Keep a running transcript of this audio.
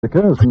It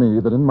occurs to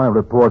me that in my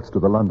reports to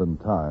the London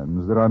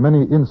Times, there are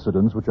many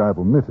incidents which I've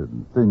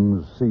omitted,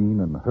 things seen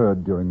and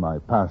heard during my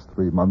past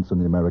 3 months in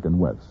the American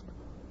West.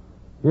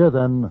 Here,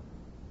 then,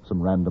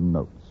 some random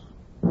notes.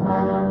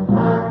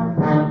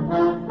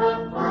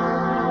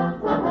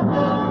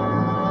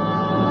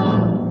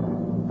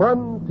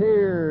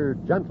 Frontier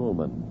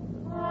Gentleman.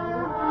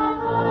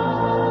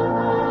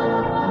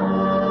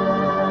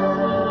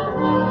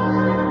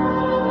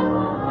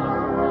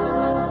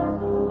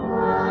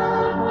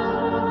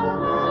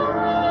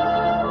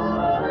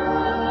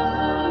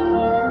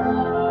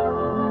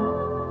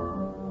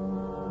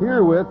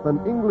 Herewith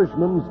an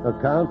Englishman's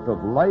account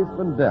of life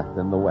and death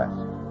in the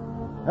West.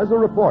 As a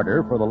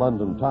reporter for the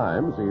London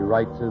Times, he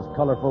writes his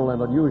colorful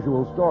and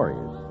unusual stories.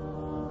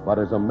 But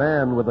as a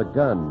man with a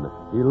gun,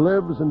 he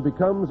lives and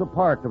becomes a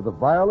part of the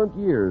violent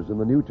years in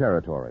the new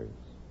territories.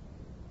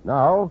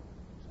 Now,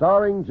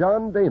 starring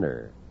John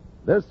Dehner,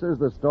 this is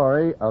the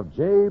story of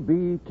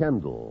J.B.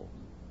 Kendall,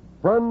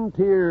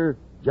 Frontier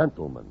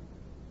Gentleman.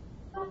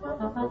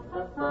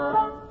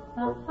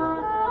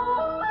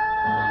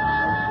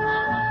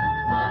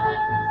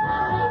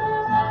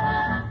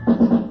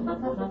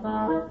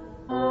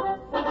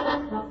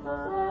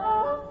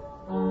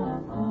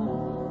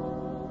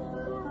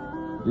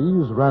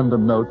 These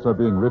random notes are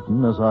being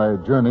written as I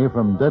journey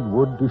from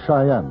Deadwood to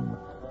Cheyenne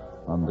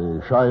on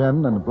the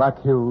Cheyenne and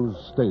Black Hills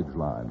stage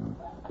line.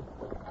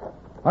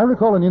 I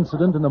recall an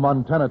incident in the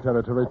Montana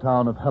Territory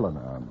town of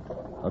Helena.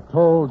 A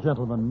tall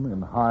gentleman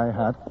in high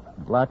hat,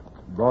 black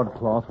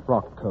broadcloth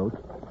frock coat,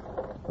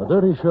 a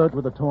dirty shirt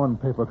with a torn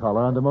paper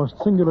collar, and a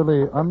most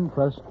singularly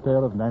unpressed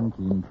pair of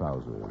nankeen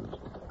trousers.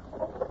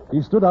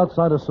 He stood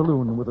outside a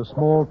saloon with a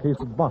small case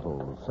of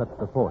bottles set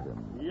before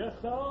him. Yes,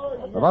 sir.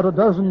 Yes, About a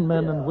dozen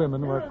men and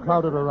women were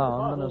crowded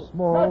around, and a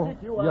small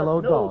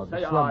yellow dog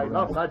slumbering.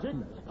 Not magic.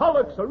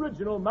 Pollock's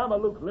original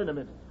Mameluke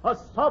liniment, a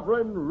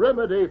sovereign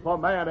remedy for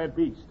man and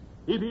beast.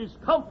 It is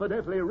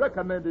confidently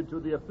recommended to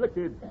the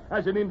afflicted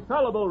as an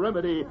infallible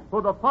remedy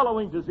for the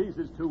following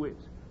diseases to wit: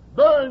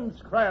 burns,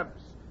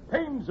 cramps,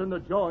 pains in the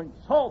joints,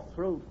 sore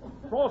throat,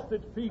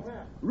 frosted feet,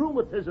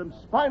 rheumatism,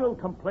 spinal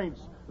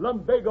complaints,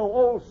 lumbago,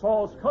 old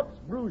sores, cuts,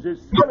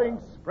 bruises,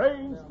 swellings,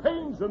 sprains,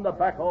 pains in the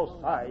back or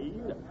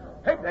side,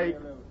 headache,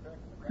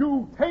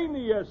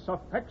 cutaneous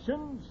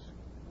affections,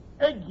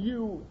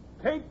 ague,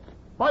 cake,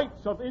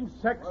 bites of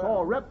insects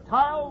or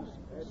reptiles,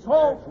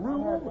 salt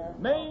rheum,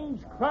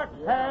 mange, cracked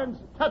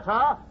hands,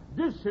 catarrh,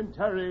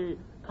 dysentery,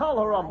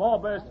 cholera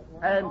morbus,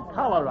 and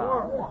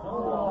cholera.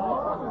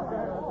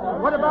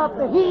 What about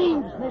the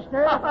heaves,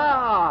 mister?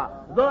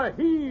 The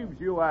heaves,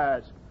 you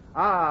ask?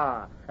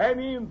 And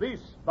in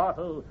this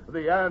bottle,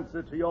 the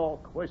answer to your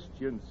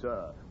question,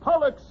 sir.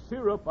 Pollock's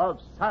syrup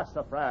of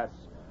sassafras,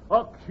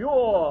 a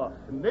cure,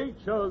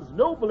 nature's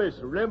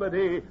noblest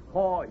remedy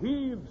for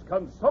heaves,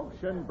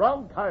 consumption,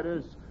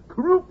 bronchitis,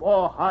 croup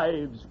or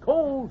hives,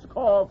 colds,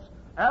 coughs,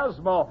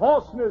 asthma,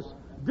 hoarseness,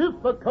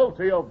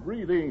 difficulty of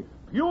breathing,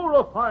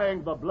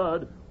 purifying the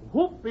blood,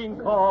 whooping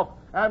cough,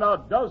 and a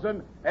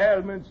dozen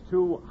ailments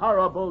too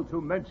horrible to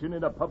mention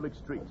in a public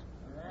street.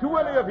 To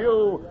any of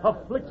you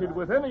afflicted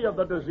with any of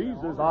the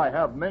diseases I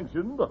have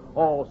mentioned,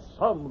 or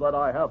some that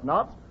I have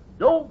not,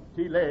 don't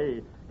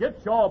delay.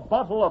 Get your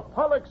bottle of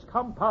Pollock's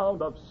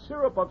compound of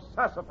syrup of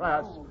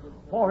sassafras,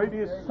 for it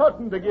is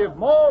certain to give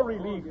more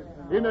relief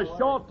in a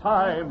short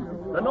time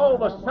than all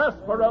the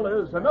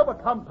sarsaparillas and other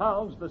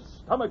compounds the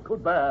stomach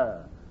could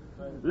bear.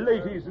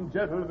 Ladies and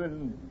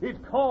gentlemen,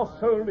 it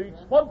costs only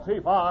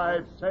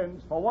 25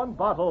 cents for one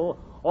bottle,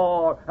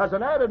 or as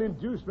an added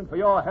inducement for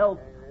your health,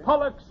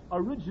 Pollock's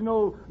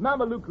original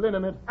Mameluke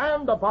liniment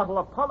and a bottle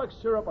of Pollock's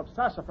syrup of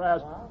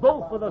sassafras,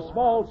 both for the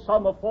small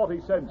sum of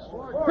 40 cents.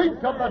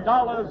 Think of the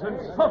dollars and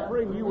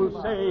suffering you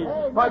will save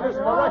by this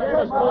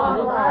miraculous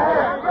formula.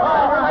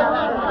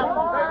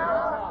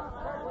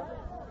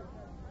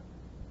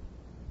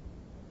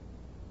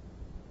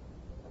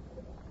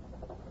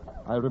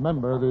 I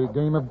remember the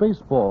game of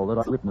baseball that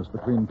I witnessed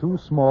between two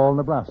small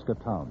Nebraska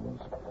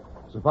towns.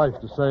 Suffice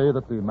to say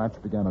that the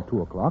match began at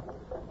 2 o'clock.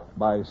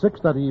 By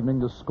 6 that evening,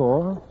 the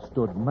score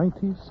stood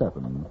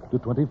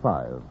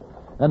 97-25,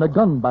 and a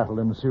gun battle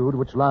ensued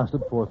which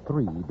lasted for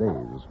 3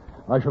 days.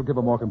 I shall give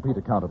a more complete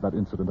account of that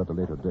incident at a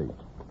later date.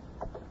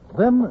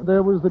 Then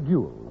there was the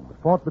duel,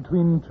 fought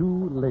between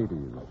two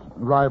ladies,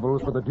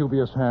 rivals for the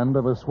dubious hand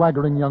of a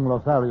swaggering young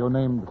Lothario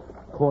named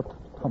Court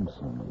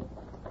Thompson.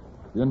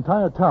 The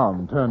entire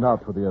town turned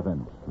out for the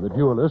event. The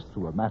duelists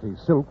were Mattie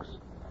Silks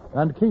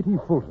and Katie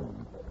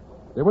Fulton.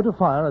 They were to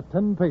fire at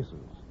 10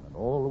 paces, and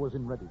all was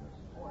in readiness.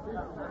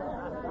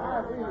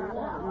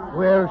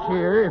 Well,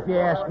 sure, if you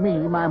ask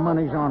me, my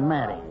money's on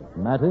Mattie.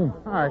 Mattie?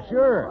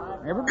 Sure.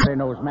 Everybody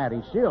knows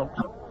Mattie Silks.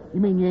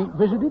 You mean you ain't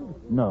visited?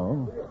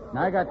 No.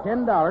 Now, I got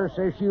 $10,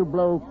 says she'll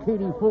blow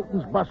Katie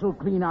Fulton's bustle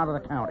clean out of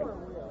the county.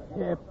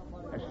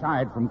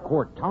 Aside from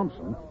Court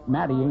Thompson,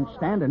 Mattie ain't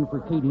standing for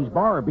Katie's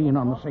bar being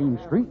on the same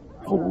street.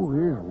 Oh,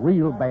 there's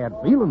real bad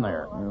feeling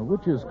there.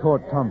 Which is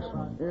Court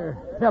Thompson?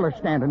 Feller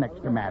standing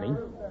next to Mattie.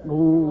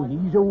 Oh,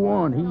 he's a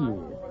one, he is.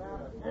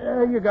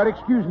 You got to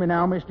excuse me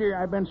now, mister.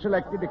 I've been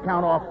selected to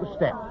count off the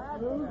steps.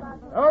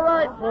 All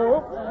right,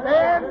 folks,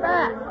 stand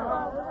back.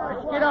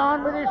 Let's get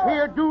on with this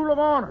here duel of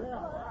honor.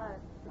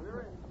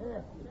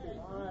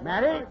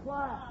 Matty,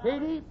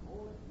 Katie,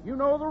 you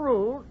know the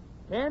rules.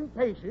 10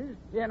 paces,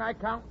 then I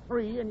count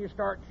 3 and you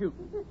start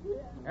shooting.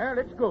 Now,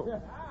 let's go.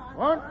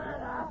 1,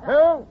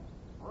 2,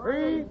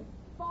 3,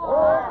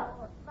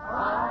 4,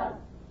 5,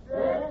 6,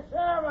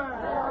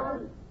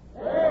 7,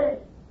 8,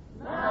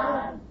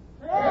 9,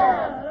 10.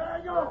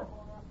 There you go.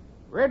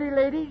 Ready,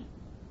 ladies?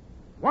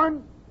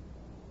 1,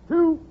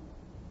 2,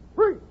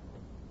 3.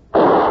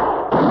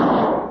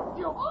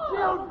 You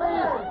killed me!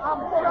 I'm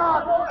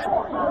shot!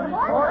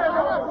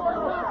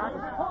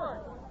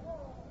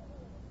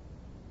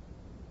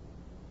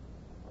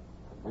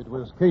 It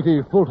was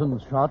Katie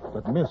Fulton's shot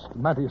that missed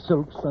Mattie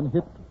Silks and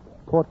hit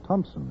Court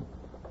Thompson.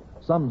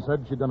 Some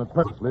said she'd done it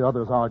purposely,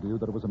 others argued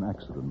that it was an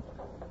accident.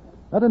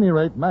 At any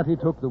rate, Mattie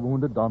took the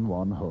wounded Don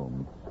Juan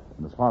home.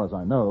 And as far as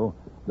I know,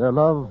 their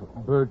love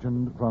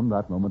burgeoned from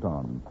that moment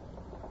on.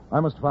 I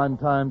must find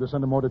time to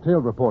send a more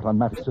detailed report on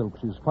Mattie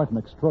Silks. She's quite an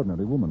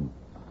extraordinary woman.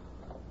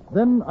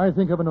 Then I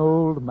think of an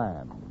old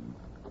man.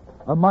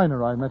 A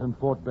miner I met in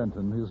Fort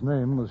Benton. His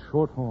name was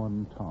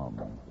Shorthorn Tom.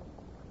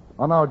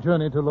 On our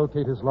journey to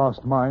locate his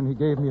lost mine, he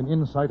gave me an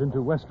insight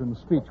into Western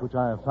speech which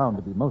I have found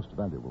to be most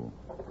valuable.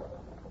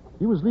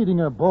 He was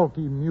leading a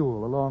balky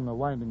mule along a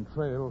winding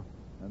trail,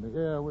 and the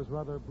air was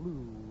rather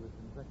blue with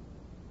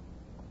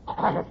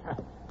invective.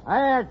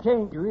 I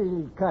ain't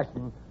really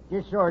cussing,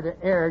 just sort of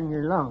air in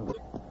your lungs.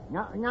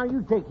 Now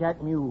you take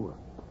that mule.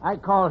 I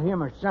call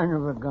him a son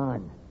of a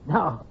gun.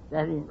 No,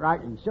 that ain't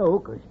rightly so,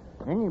 'cause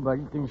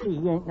anybody can see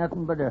he ain't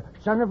nothing but a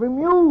son of a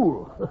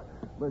mule.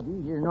 But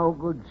he's a no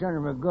good son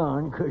of a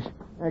gun, 'cause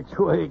that's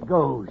the way it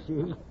goes,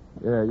 see?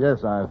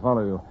 Yes, I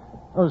follow you.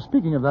 Oh,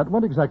 speaking of that,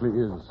 what exactly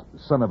is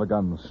son of a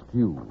gun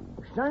stew?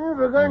 Son of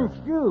a gun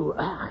stew?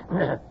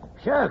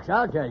 Shucks,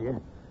 I'll tell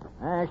you.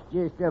 That's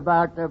just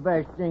about the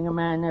best thing a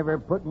man ever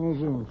put in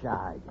his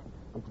inside.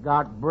 It's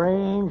got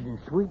brains and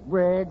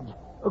sweetbreads.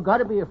 Oh,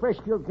 gotta be a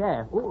fresh-killed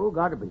calf. Oh,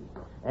 gotta be.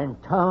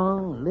 And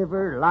tongue,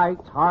 liver,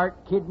 lights,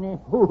 heart, kidney.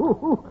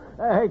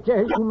 I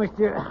tell you,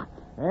 mister,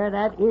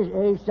 that is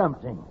a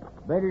something.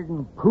 Better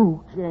than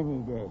pooch any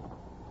day.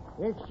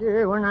 Yes,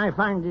 sir, when I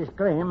find this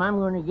claim, I'm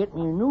going to get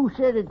me a new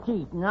set of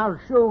teeth, and I'll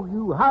show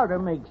you how to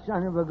make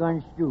son of a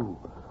gun stew.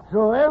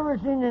 Throw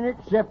everything in it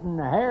except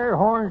the hair,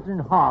 horns,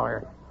 and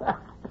holler.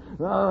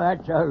 Oh,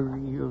 that's a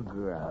real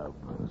grub.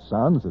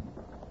 Sounds it.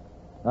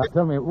 Now,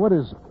 tell me, what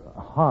is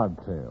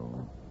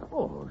hardtail?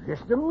 Oh,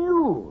 just a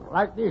mule,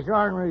 like this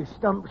ornery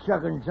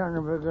stump-sucking son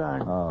of a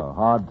gun. Oh,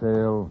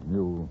 hardtail,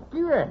 mule.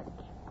 Correct.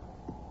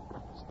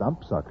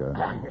 Stump sucker.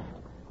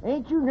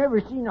 Ain't you never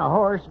seen a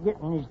horse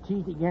getting his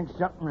teeth against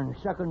something and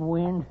sucking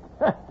wind?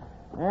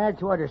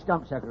 That's what a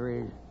stump sucker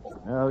is.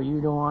 Oh,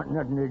 you don't want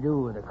nothing to do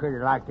with a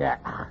critter like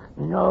that.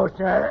 No,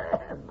 sir.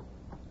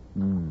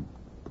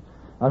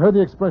 I've heard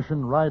the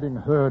expression riding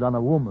herd on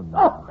a woman.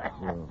 Oh,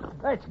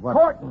 that's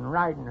courting,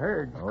 riding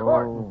herds.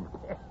 Courting.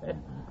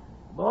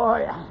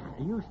 Boy,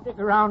 you stick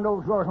around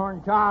old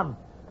Shorthorn Tom,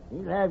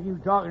 he'll have you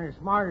talking as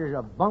smart as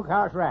a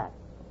bunkhouse rat.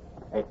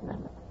 Hey,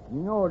 you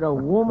know what a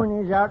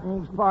woman is out in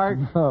these parts?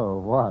 No,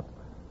 what?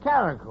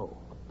 Calico,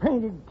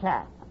 painted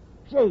cat,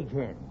 sage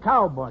hen,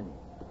 cow bunny,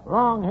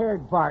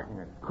 long-haired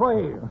partner,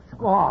 quail,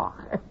 squaw.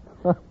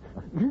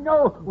 You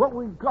know what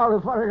we'd call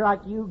a feller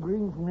like you,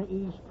 green from the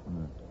east?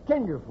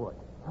 Tenderfoot,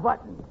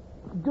 button,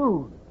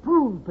 dude,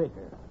 prune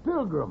picker,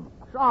 pilgrim,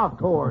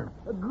 softhorn,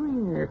 a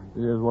greener.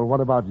 Yes, well, what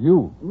about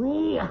you?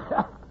 Me?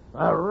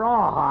 A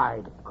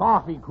rawhide,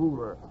 coffee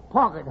cooler,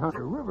 pocket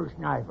hunter, river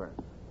sniper.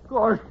 Of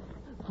course,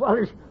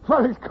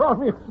 fellas call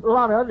me a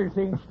lot of other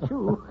things,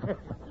 too.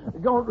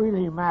 It don't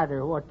really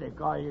matter what they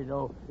call you,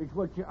 though. It's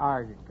what you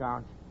are that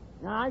counts.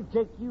 Now, I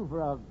take you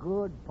for a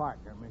good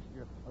partner,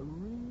 mister. A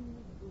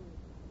real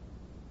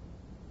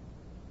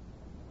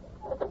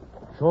good...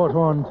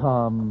 Shorthorn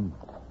Tom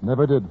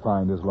never did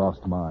find his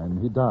lost mine.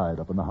 He died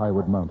up in the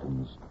Highwood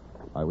Mountains.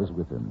 I was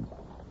with him.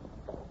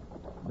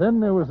 Then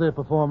there was the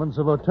performance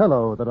of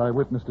Othello that I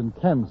witnessed in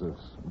Kansas,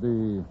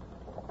 the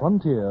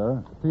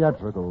Frontier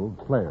Theatrical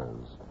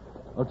Players.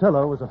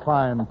 Othello was a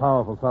fine,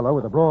 powerful fellow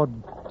with a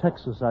broad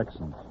Texas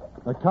accent,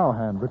 a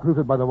cowhand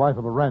recruited by the wife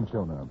of a ranch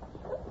owner.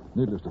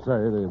 Needless to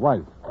say, the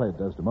wife played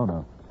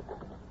Desdemona.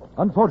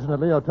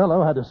 Unfortunately,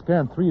 Othello had a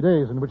scant 3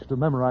 days in which to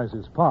memorize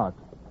his part.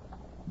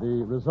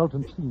 The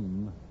resultant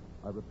scene,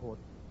 I report.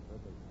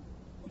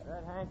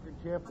 That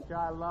handkerchief which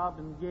I loved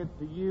and give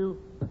to you,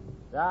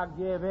 I'll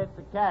give it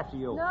to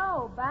Cassio.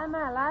 No, by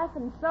my life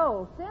and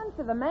soul. Send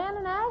for the man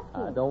and ask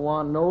him. I don't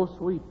want no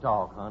sweet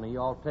talk, honey.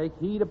 Y'all take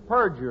heed of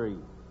perjury,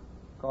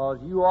 'cause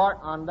you art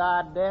on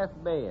thy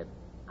deathbed.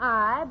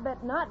 Aye,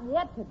 but not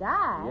yet to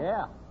die.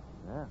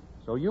 Yeah.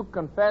 So you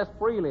confess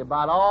freely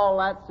about all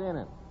that's in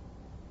it.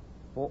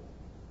 For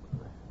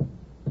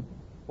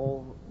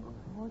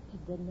to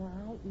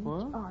deny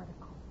each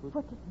article.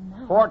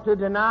 For to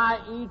deny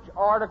each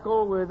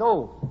article with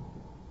oath,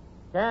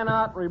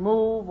 cannot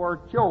remove or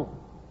choke.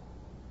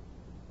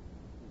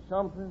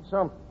 something,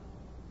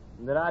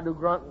 that I do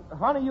grunt.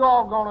 Honey, you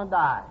all gonna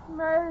die.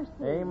 Mercy.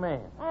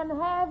 Amen. And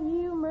have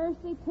you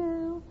mercy,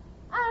 too?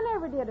 I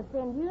never did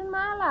offend you in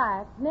my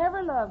life.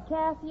 Never loved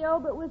Cassio,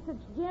 but with such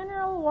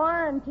general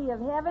warranty of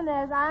heaven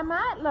as I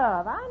might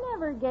love. I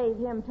never gave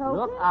him token.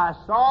 Look, I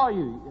saw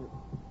you.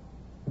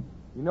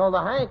 You know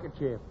the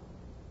handkerchief.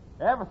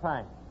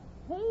 Everything.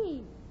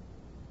 He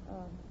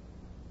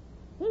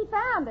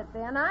found it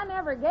then. I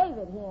never gave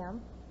it him.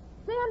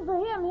 Send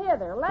for him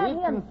hither. Let He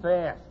him...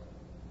 confessed.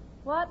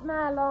 What,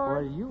 my Well,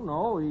 lord? you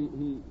know,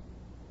 he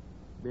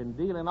been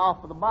dealing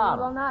off of the He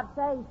bottle. will not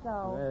say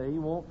so. Well, he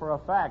won't for a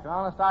fact.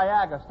 Honest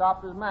Iaga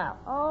stopped his mouth.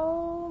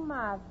 Oh,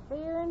 my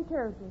fear and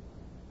turkey.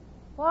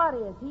 What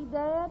is he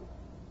dead?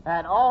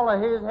 Had all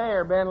of his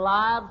hair been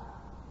live,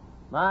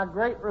 my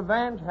great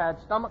revenge had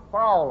stomach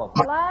for all of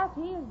them. Alas,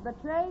 he is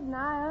betrayed and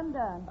I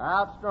undone.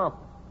 Out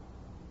strumpet.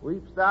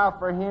 Weepst thou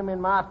for him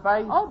in my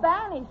face? Oh,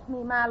 banish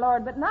me, my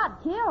lord, but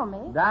not kill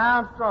me.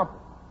 Down strumpet.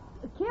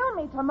 Kill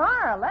me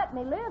tomorrow. Let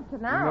me live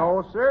tonight.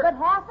 No, sir. But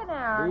half an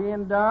hour.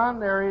 Being done,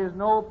 there is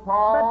no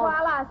pause. But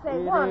while I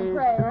say one it is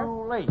prayer.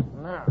 too late.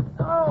 Now.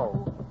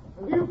 Oh.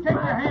 You take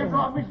your hands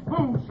off Miss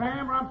Boone,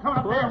 Sam, or I'm coming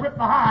up there and rip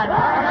the hide.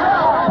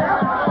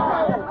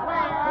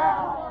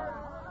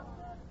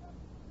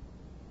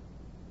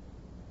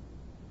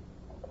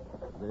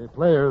 The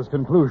player's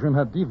conclusion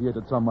had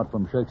deviated somewhat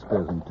from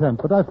Shakespeare's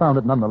intent, but I found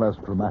it nonetheless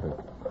dramatic.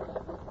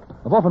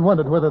 I've often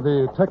wondered whether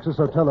the Texas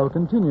Othello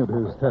continued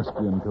his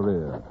thespian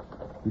career.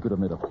 He could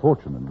have made a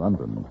fortune in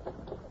London.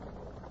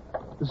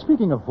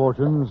 Speaking of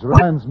fortunes,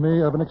 reminds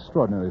me of an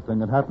extraordinary thing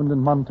that happened in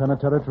Montana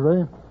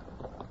Territory.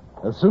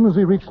 As soon as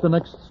we reach the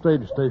next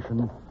stage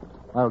station,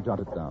 I'll jot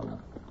it down.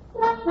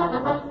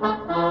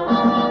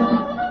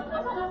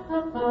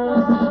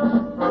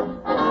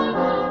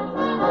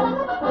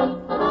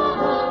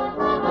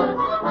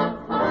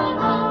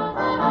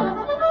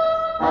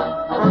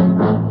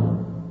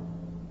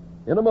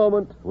 In a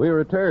moment, we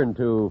return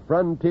to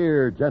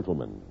Frontier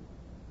Gentlemen.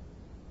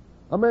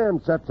 A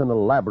man sets an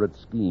elaborate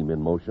scheme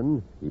in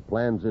motion. He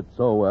plans it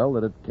so well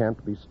that it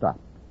can't be stopped.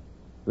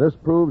 This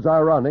proves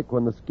ironic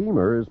when the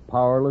schemer is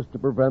powerless to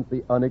prevent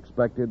the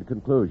unexpected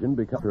conclusion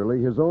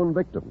becoming his own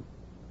victim.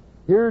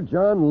 Hear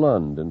John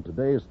Lund in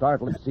today's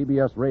startling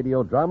CBS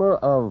radio drama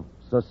of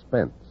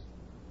Suspense.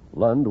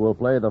 Lund will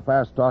play the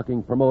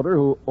fast-talking promoter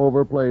who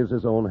overplays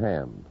his own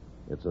hand.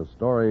 It's a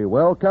story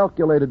well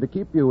calculated to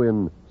keep you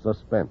in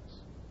suspense.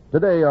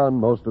 Today on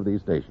most of these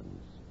stations.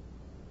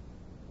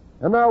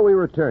 And now we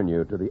return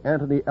you to the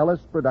Anthony Ellis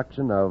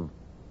production of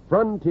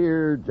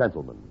Frontier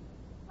Gentlemen.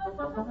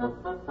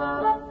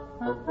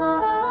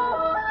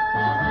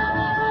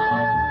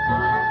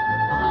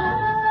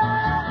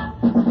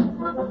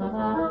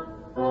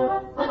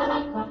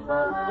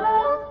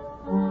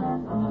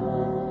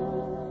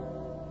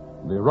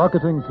 The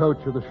rocketing coach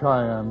of the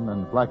Cheyenne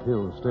and Black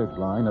Hills stage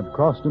line had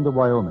crossed into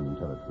Wyoming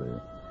territory.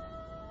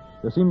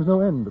 There seems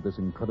no end to this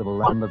incredible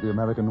land of the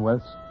American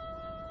West.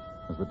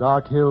 As the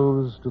dark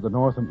hills to the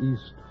north and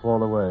east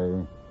fall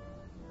away,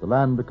 the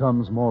land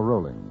becomes more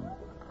rolling.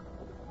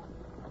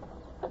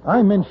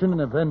 I mention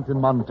an event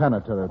in Montana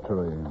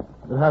Territory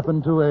that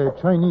happened to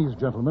a Chinese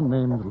gentleman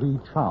named Li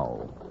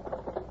Chao.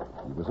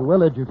 He was a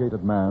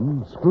well-educated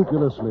man,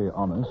 scrupulously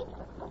honest,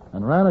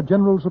 and ran a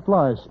general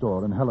supply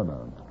store in Helena.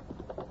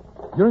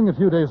 During a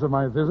few days of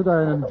my visit,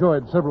 I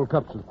enjoyed several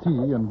cups of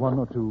tea and one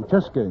or two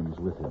chess games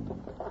with him.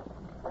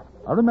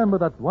 I remember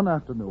that one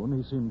afternoon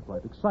he seemed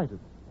quite excited.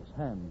 His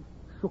hand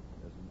shook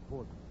as he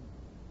poured.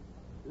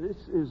 This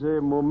is a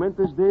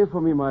momentous day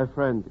for me, my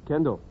friend,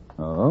 Kendall.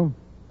 Oh?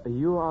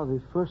 You are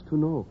the first to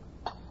know.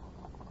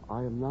 I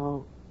am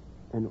now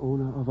an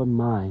owner of a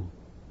mine.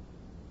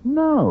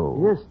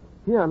 No. Yes,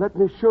 here, let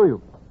me show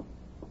you.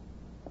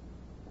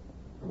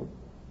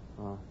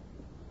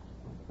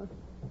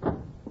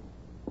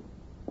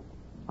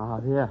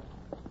 There.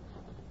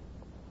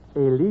 A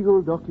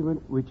legal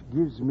document which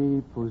gives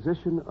me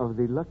possession of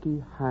the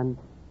Lucky Hand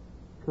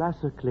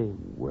placer claim.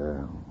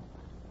 Well,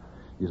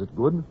 is it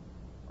good?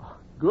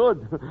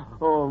 Good.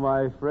 Oh,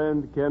 my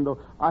friend Kendall,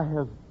 I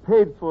have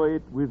paid for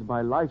it with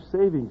my life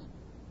savings.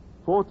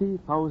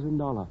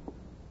 $40,000.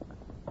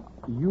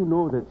 You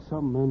know that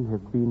some men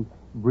have been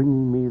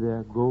bringing me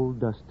their gold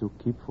dust to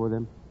keep for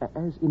them,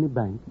 as in a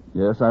bank.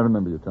 Yes, I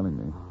remember you telling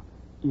me.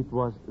 It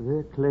was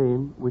their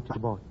claim which I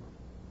bought.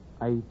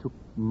 I took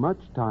much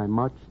time,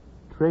 much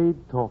trade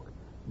talk,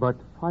 but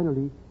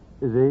finally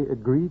they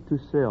agreed to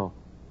sell.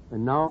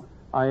 And now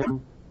I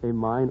am a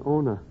mine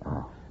owner.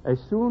 Oh. As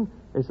soon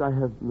as I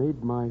have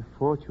made my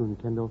fortune,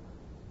 Kendall,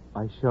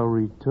 I shall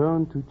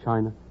return to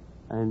China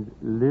and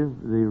live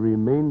the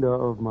remainder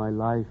of my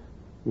life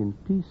in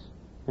peace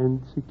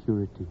and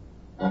security.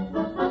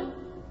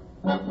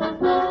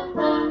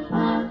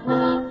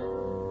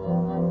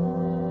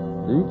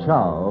 Li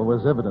Chao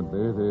was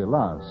evidently the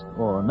last,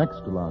 or next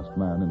to last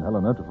man in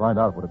Helena to find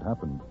out what had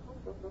happened.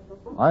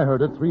 I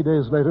heard it 3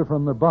 days later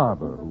from the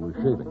barber who was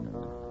shaving me.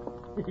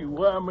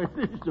 Well, I mean,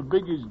 it's the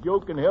biggest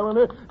joke in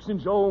Helena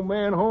since old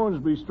man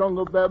Hornsby strung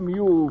up that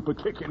mule for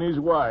kicking his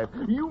wife.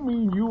 You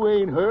mean you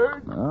ain't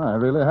heard? No, I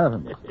really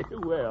haven't.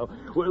 well,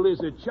 there's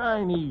a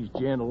Chinese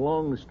gent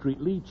along the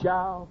street, Lee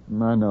Chow.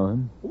 I know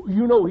him.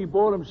 You know he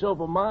bought himself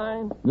a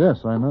mine?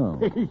 Yes, I know.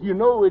 You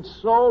know it's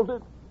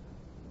salted?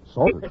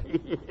 Salted?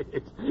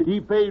 He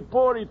paid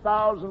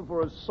 $40,000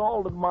 for a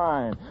salted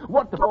mine.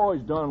 What the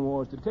boys done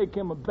was to take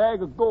him a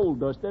bag of gold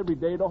dust every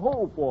day to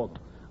hold for them.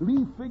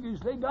 Lee figures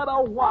they got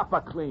a whopper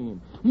claim.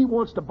 He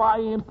wants to buy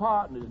in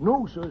partners.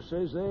 No, sir,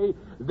 says they.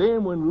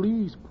 Then when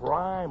Lee's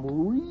prime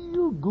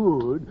real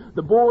good,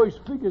 the boys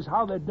figures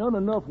how they've done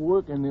enough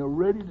work and they're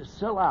ready to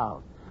sell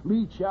out.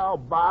 Lee Chow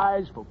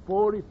buys for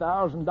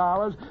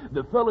 $40,000.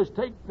 The fellas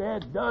take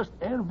that dust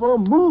and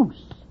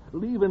vamoose,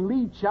 leaving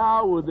Lee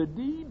Chow with a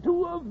deed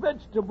to a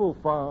vegetable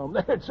farm.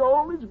 That's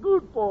all it's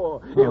good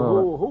for. Hey,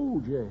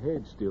 hold your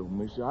head still,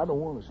 mister. I don't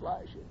want to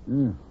slash it.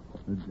 Yeah.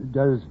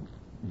 Does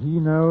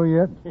he know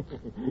yet?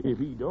 If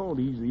he don't,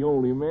 he's the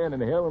only man in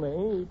Helena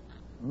ain't.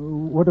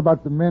 What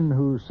about the men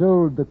who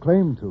sold the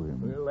claim to him?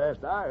 Well,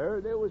 last I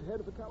heard, they was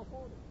headed for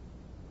California.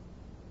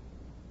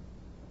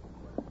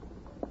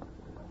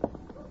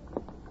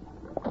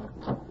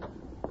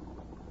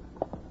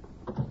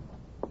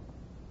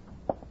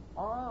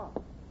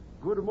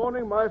 Good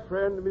morning, my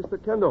friend,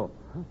 Mr. Kendall.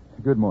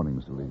 Good morning,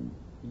 Mr. Lee.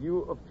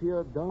 You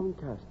appear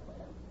downcast.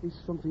 Is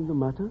something the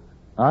matter?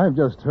 I've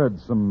just heard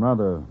some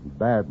rather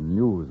bad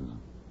news.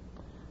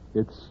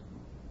 It's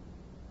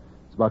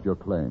about your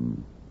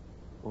claim.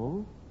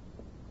 Oh?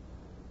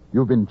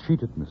 You've been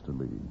cheated, Mr.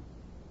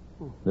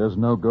 Lee. There's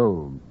no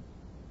gold.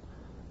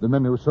 The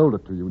men who sold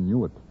it to you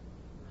knew it.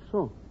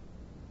 So?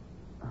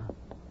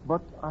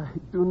 But I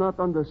do not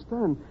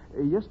understand.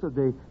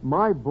 Yesterday,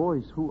 my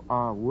boys who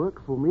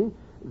work for me,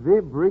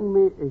 they bring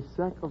me a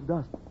sack of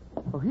dust.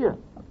 Oh, here.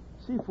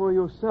 See for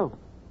yourself.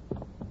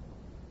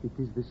 It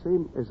is the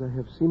same as I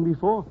have seen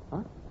before,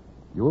 huh?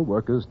 Your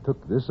workers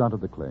took this out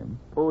of the claim.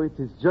 Oh, it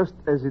is just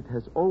as it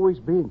has always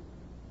been.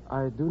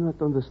 I do not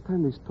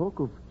understand this talk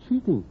of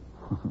cheating.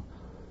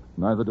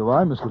 Neither do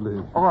I, Mr.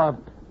 Lee. Oh,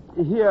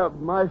 here,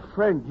 my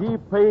friend, G.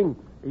 Ping.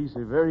 He's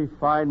a very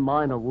fine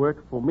mine of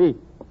work for me.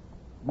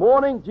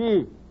 Morning,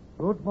 G.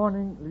 Good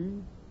morning,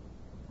 Lee.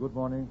 Good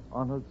morning,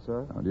 honored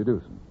sir. How do you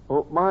do, sir?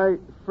 Oh, my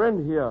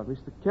friend here,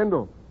 Mr.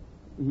 Kendall.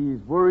 He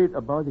is worried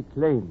about the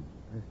claim.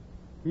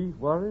 He's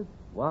worried?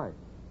 Why?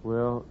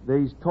 Well,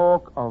 there is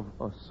talk of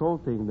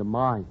assaulting the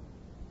mine.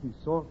 The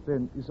salt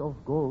then is of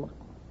gold.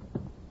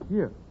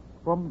 Here,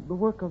 from the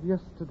work of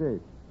yesterday.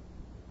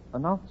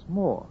 An ounce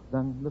more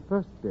than the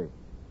first day.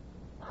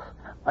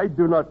 I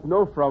do not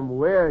know from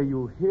where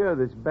you hear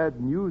this bad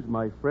news,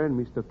 my friend,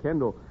 Mr.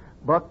 Kendall.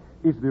 But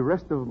if the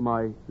rest of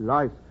my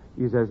life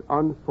is as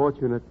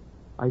unfortunate,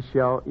 I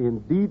shall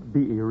indeed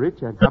be a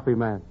rich and happy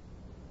man.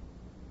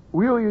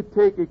 Will you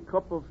take a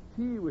cup of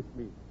tea with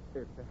me?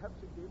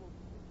 Perhaps a game of...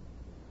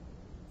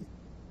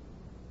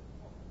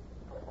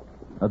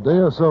 A day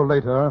or so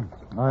later,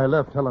 I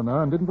left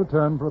Helena and didn't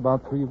return for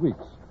about 3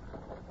 weeks.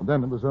 And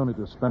then it was only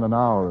to spend an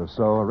hour or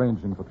so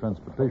arranging for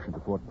transportation to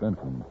Fort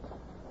Benton.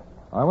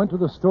 I went to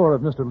the store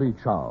of Mr. Lee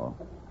Chow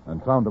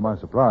and found to my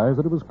surprise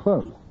that it was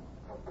closed.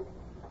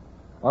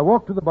 I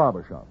walked to the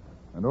barber shop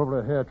and over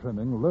a hair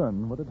trimming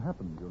learned what had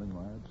happened during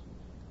my absence.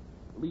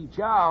 Lee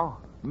Chow?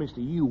 Mister,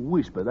 you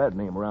whisper that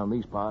name around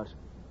these parts.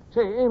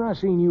 Say, ain't I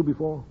seen you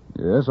before?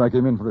 Yes, I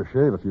came in for a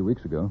shave a few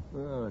weeks ago.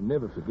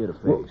 Never forget a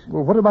face.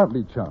 Well, what about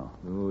Lee Chow?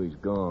 Oh, he's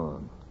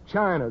gone.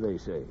 China, they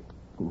say.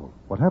 Well,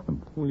 what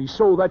happened? Well, he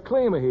sold that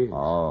claim of his.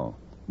 Oh,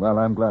 well,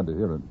 I'm glad to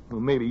hear it.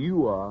 Well, maybe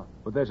you are,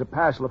 but there's a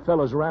passel of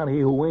fellas around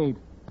here who ain't.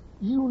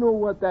 You know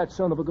what that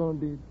son of a gun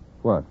did?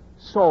 What?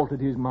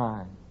 Salted his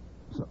mine.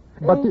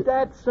 But ain't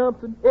that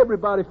something?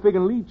 Everybody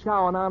figuring Lee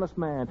Chow an honest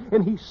man,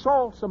 and he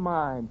salts a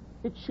mine.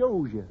 It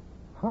shows you.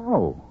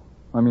 How?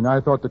 I mean,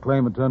 I thought the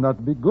claim had turned out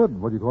to be good.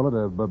 What do you call it?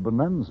 A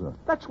bonanza.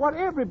 That's what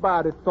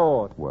everybody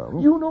thought. Well?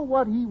 You know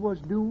what he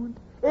was doing?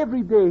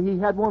 Every day he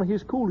had one of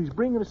his coolies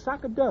bring him a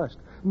sack of dust.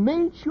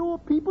 Made sure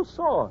people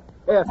saw it.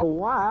 After a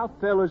while,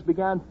 fellas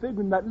began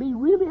figuring that Lee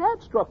really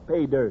had struck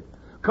pay dirt.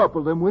 Couple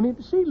of them went in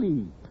to see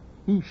Lee.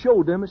 He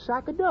showed them a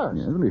sack of dust.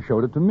 Yeah, well, he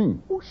showed it to me.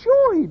 Oh,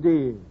 sure he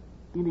did.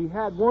 And he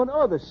had one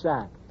other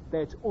sack.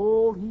 That's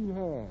all he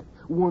had.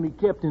 One he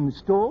kept in the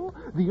store,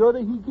 the other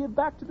he give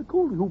back to the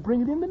coolie who'll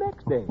bring it in the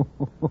next day.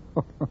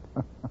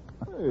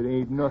 It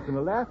ain't nothing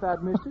to laugh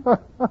at, mister.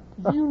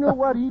 Do you know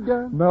what he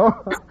done?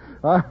 No,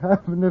 I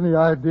haven't any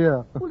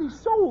idea. Well, he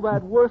sold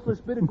that worthless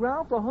bit of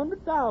ground for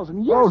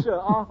 $100,000. Yes, sir,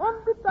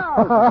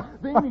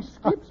 $100,000. Then he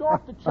skips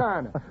off to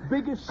China.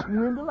 Biggest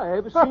swindle I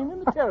ever seen in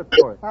the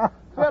territory.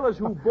 Fellas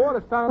who bought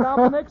it found out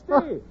the next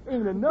day.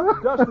 Ain't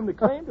enough dust in the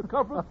claim to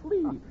cover a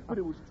flea. But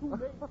it was too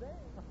late then.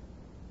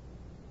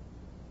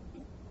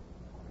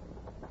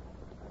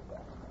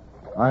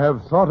 I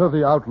have thought of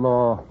the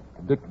outlaw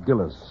Dick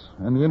Gillis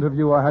and the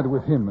interview I had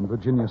with him in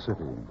Virginia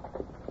City.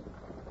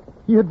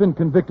 He had been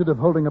convicted of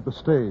holding up a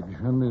stage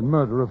and the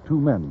murder of 2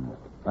 men.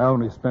 I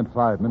only spent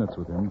 5 minutes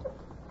with him,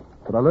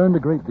 but I learned a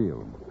great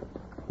deal.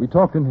 We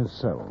talked in his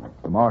cell,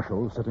 the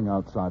marshal sitting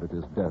outside at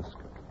his desk,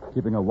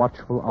 keeping a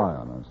watchful eye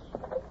on us.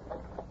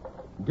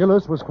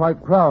 Gillis was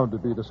quite proud to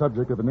be the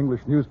subject of an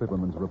English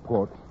newspaperman's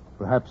report.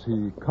 Perhaps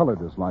he colored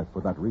his life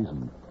for that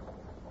reason.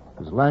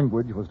 His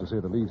language was, to say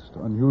the least,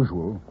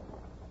 unusual,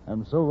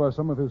 and so were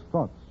some of his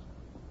thoughts.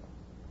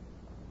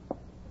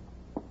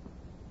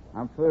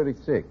 I'm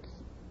 36.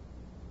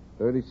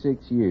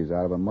 36 years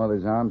out of a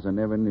mother's arms I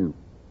never knew.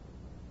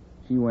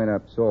 She went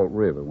up Salt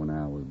River when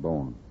I was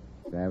born.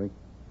 Savvy?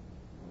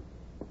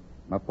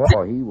 My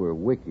pa, he were a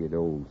wicked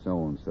old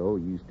so-and-so.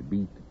 He used to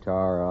beat the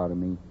tar out of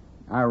me.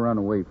 I run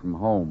away from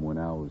home when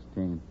I was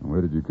 10. Where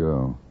did you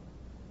go?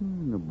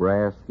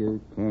 Nebraska,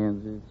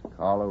 Kansas,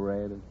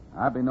 Colorado.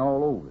 I've been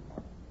all over.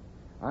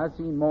 I've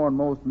seen more than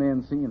most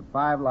men see in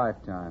 5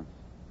 lifetimes.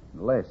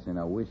 Less than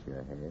I wish I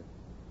had.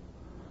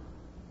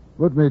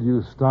 What made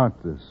you start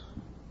this,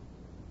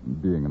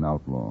 being an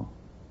outlaw?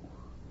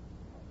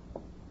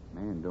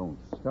 Man, don't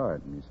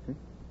start, mister.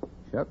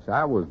 Shucks,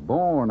 I was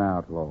born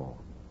outlaw.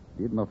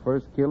 Did my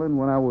first killing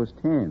when I was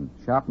 10.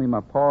 Shot me my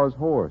pa's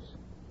horse.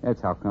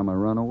 That's how come I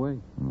run away.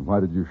 Why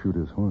did you shoot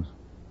his horse?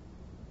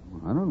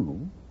 I don't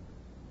know.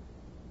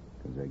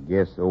 Because I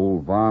guess the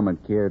old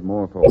varmint cared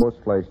more for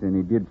horseflesh than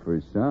he did for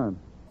his son.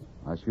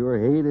 I sure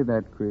hated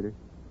that critter.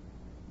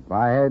 If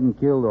I hadn't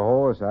killed the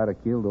horse, I'd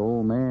have killed the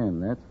old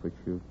man, that's for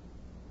sure.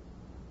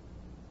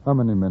 How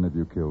many men have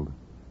you killed?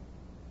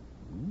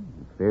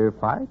 A fair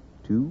fight,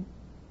 2.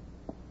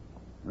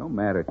 It don't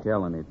matter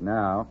telling it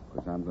now,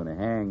 because I'm going to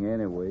hang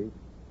anyway.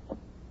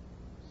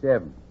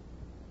 7.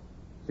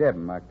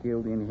 7 I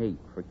killed in hate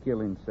for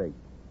killing's sake.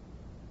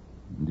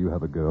 Do you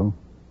have a girl?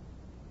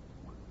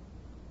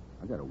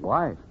 I got a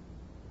wife.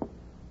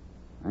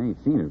 I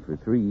ain't seen her for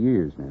 3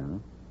 years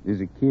now.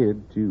 There's a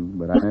kid, too,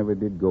 but I never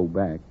did go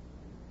back.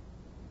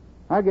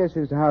 I guess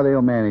it's how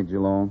they'll manage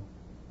along.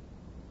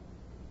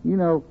 You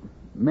know,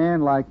 a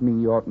man like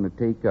me oughtn't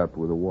to take up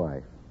with a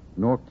wife,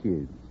 nor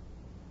kids.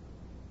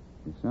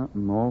 There's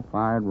something all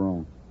fired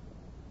wrong.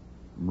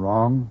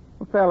 Wrong?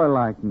 A fella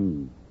like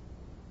me.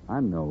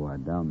 I know I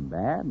done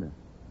bad.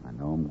 I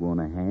know I'm going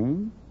to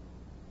hang.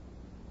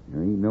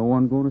 There ain't no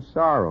one going to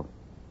sorrow.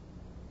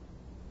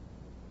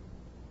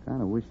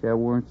 Kind of wish that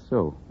weren't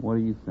so. What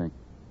do you think?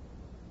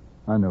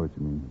 I know what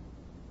you mean.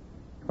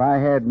 If I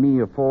had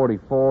me a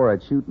 44,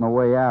 I'd shoot my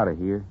way out of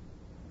here.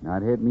 And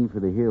I'd head me for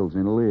the hills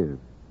and live,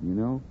 you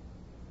know?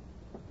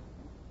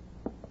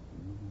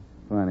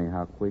 It's funny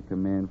how quick a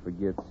man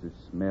forgets the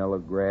smell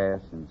of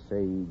grass and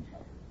sage.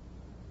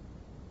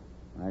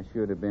 I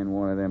should have been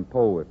one of them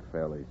poet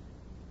fellas.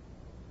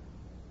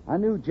 I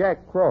knew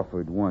Jack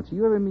Crawford once.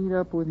 You ever meet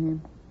up with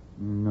him?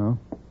 No.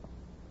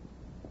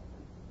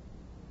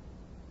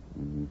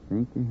 When you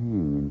think of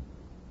hanging.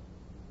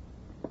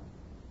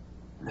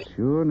 I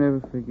sure never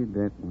figured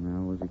that when I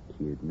was a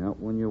kid. Not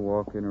when you're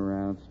walking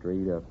around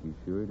straight up. You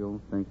sure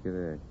don't think of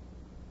that.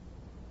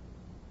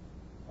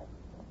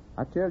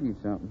 I tell you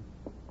something.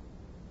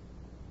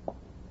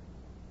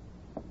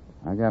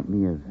 I got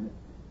me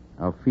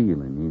a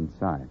feeling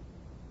inside.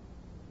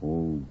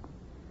 Oh,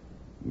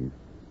 it's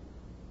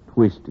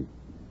twisted.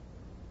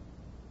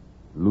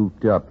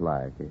 Looped up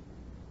like it.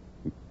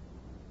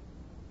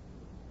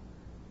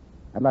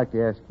 I'd like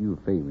to ask you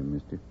a favor,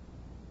 mister.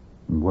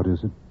 What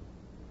is it?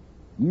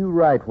 You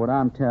write what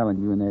I'm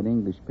telling you in that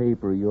English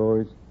paper of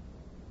yours.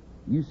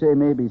 You say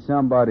maybe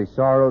somebody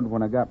sorrowed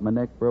when I got my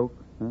neck broke,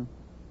 huh?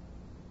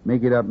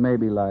 Make it up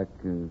maybe like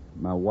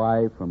my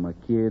wife or my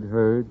kid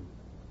heard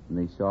and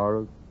they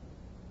sorrowed.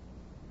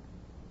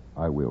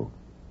 I will.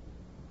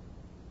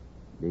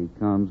 Day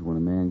comes when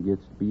a man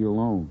gets to be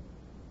alone.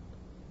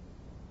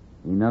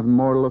 Ain't nothing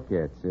more to look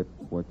at except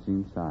what's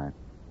inside.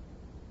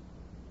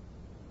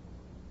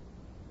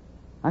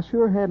 I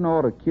sure hadn't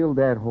ought to kill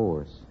that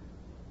horse,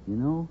 you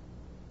know?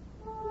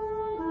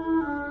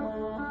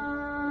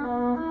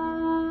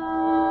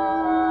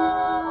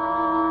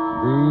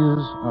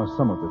 These are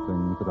some of the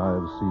things that I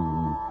have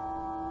seen,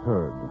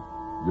 heard,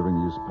 during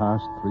these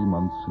past 3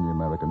 months in the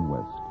American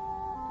West.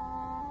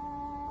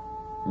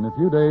 In a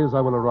few days,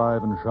 I will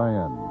arrive in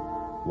Cheyenne,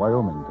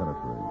 Wyoming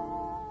territory,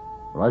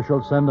 where I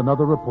shall send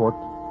another report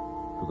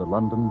to the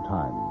London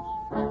Times.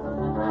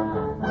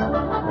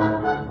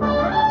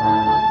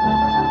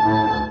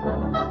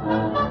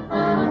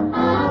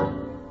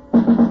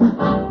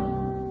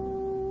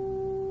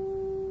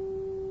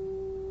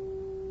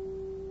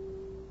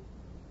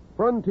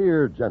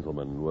 Frontier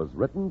Gentleman was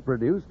written,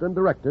 produced, and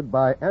directed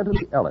by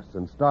Anthony Ellis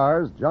and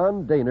stars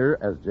John Daner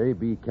as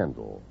J.B.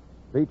 Kendall.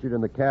 Featured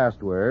in the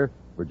cast were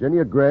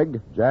Virginia Gregg,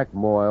 Jack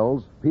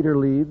Moyles, Peter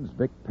Leeds,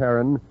 Vic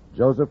Perrin,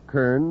 Joseph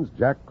Kearns,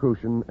 Jack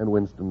Crucian, and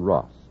Winston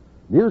Ross.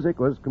 Music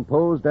was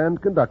composed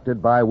and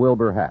conducted by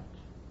Wilbur Hatch.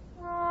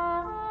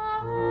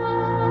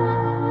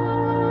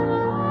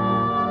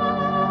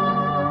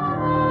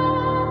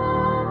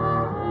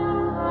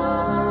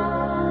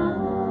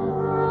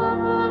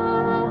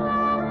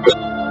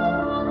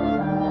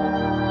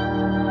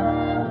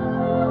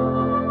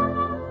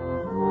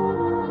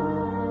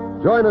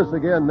 Join us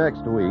again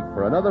next week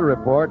for another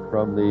report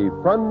from the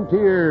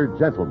Frontier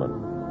Gentleman.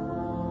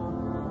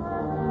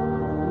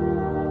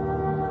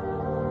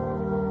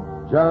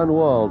 John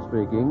Wall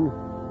speaking.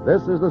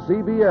 This is the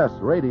CBS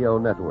Radio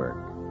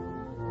Network.